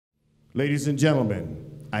Ladies and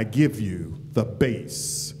gentlemen, I give you the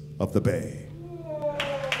bass of the Bay.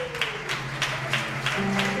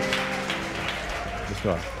 Let's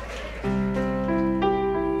go.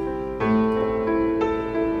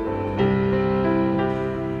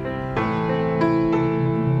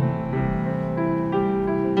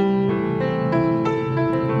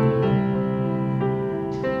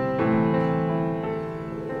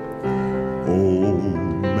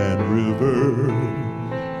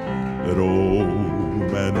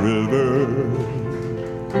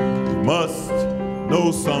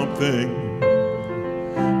 Something,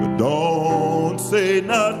 but don't say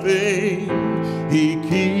nothing. He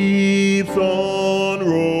keeps on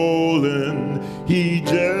rolling. He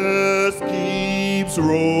just keeps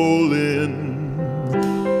rolling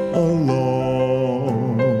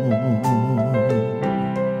along.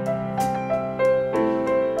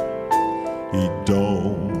 He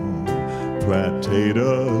don't plant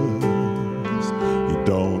potatoes. He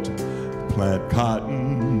don't plant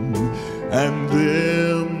cotton. And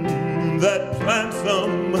them that plants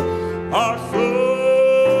them are so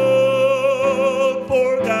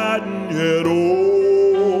forgotten. Yet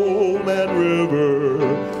old man River,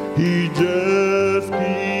 he just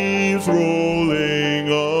keeps rolling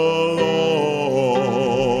along.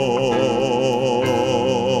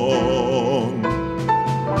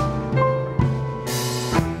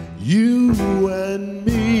 You and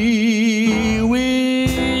me,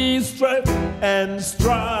 we strive and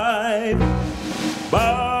strive.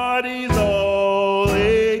 Bodies all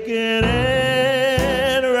aching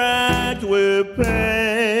and racked with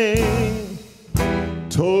pain.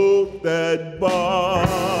 Tote that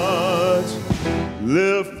barge,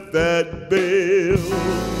 lift that bill.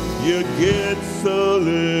 You get a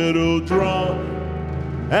little drunk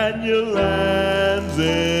and your land's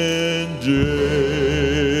in jail.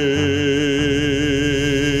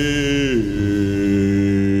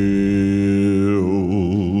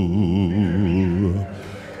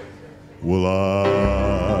 Well,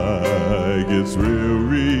 I get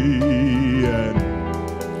weary and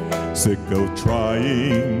sick of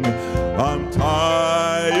trying. I'm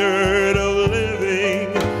tired of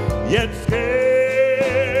living, yet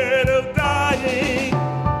scared of dying.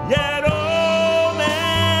 Yet old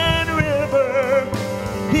man River,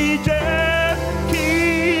 he just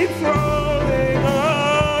keeps rolling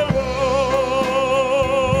along.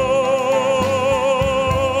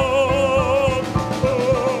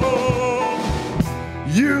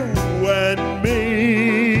 You and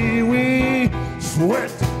me, we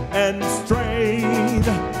sweat and strain,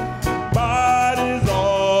 bodies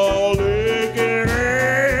all aching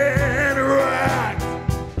and racked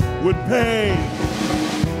with pain.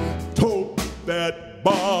 Tote that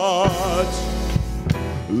barge,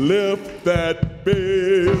 lift that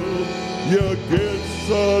bill. You get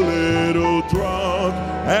a little drunk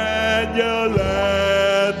and your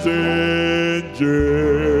land's in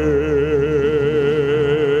jail.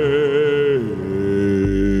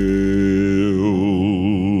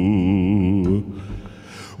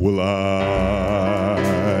 Well, I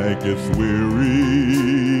get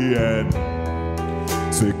weary and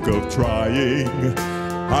sick of trying.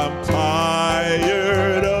 I'm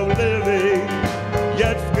tired of living,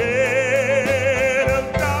 yet scared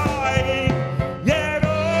of dying. Yet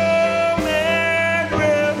old man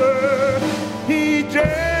River, he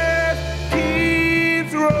just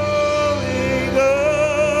keeps rolling along.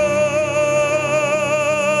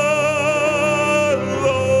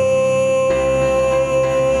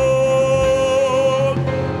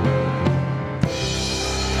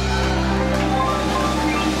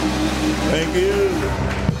 Thank you.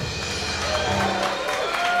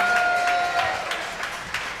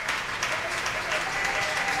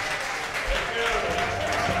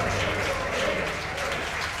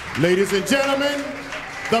 Ladies and gentlemen,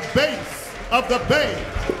 the bass of the Bay.